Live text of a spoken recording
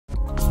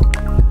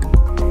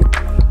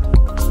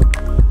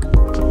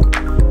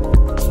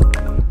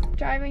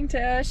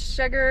to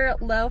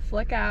Sugarloaf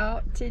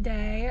Lookout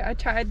today. I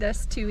tried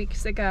this 2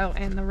 weeks ago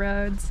and the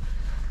roads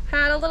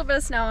had a little bit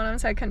of snow on them,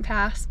 so I couldn't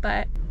pass,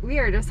 but we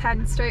are just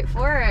heading straight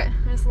for it.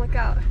 Just look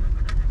out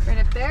right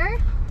up there.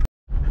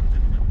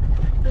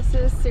 This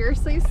is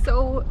seriously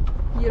so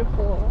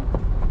beautiful.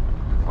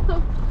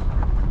 Oh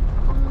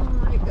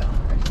my gosh.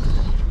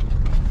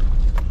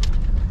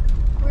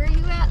 Where are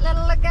you at,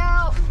 little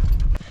lookout?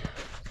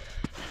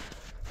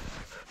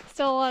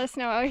 Still a lot of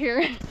snow out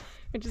here,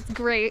 which is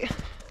great.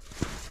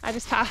 I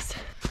just passed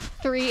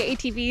 3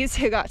 ATVs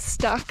who got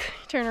stuck.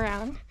 Turn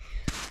around.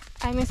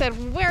 And they said,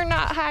 we're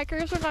not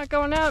hikers, we're not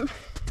going up.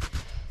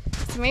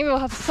 So maybe we'll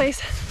have this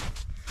place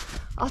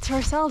all to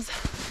ourselves.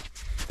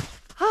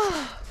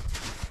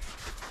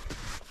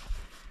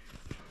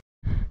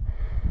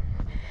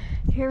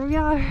 Here we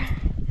are.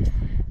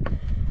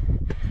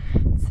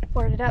 It's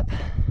boarded up.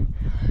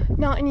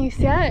 Not in use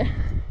yet,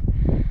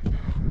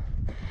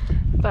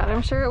 but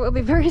I'm sure it will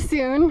be very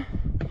soon.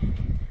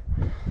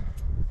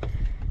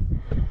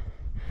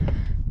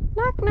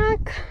 Knock,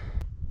 knock.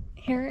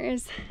 Here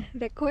is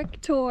the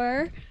quick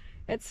tour.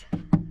 It's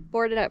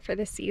boarded up for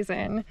the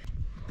season.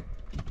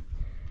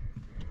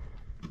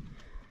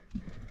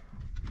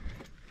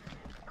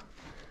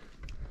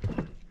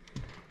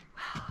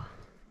 Wow.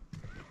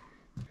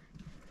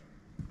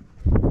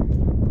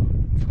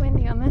 It's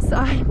windy on this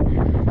side,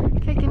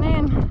 kicking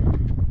in.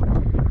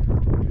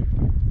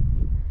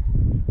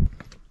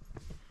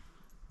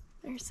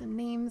 There's some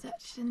names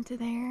etched into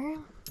there.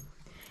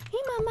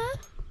 Hey, Mama.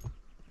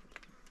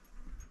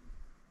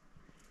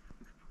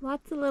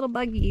 Lots of little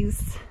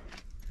buggies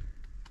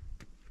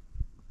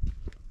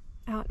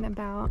out and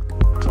about.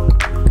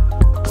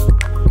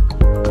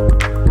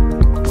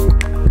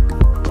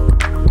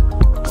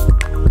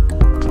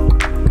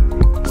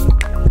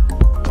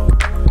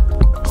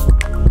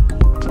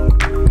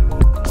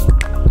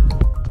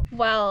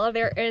 Well,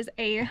 there is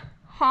a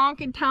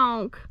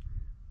honky-tonk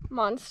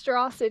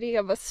monstrosity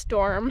of a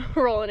storm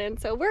rolling in,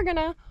 so we're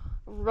gonna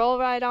roll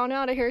right on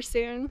out of here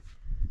soon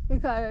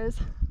because,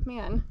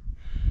 man,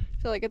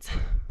 I feel like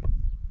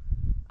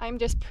I'm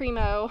just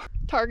primo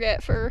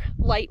target for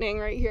lightning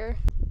right here.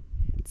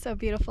 It's so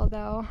beautiful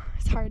though.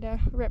 It's hard to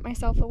rip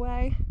myself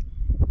away.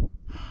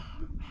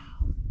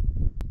 Wow.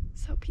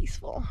 So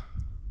peaceful.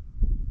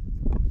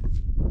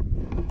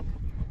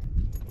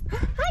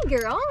 Hi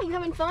girl, you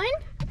having fun?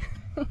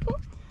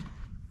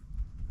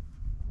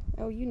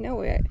 Oh, you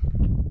know it.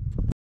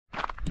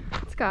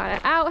 It's got an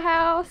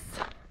outhouse.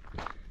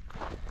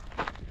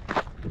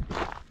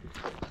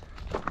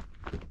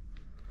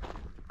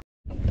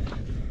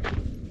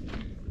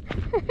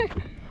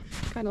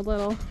 Got a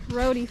little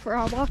roadie for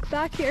our walk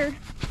back here.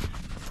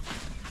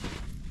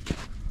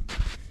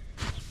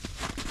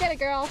 Get it,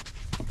 girl.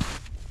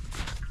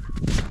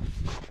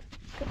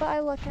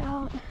 Goodbye,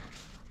 lookout.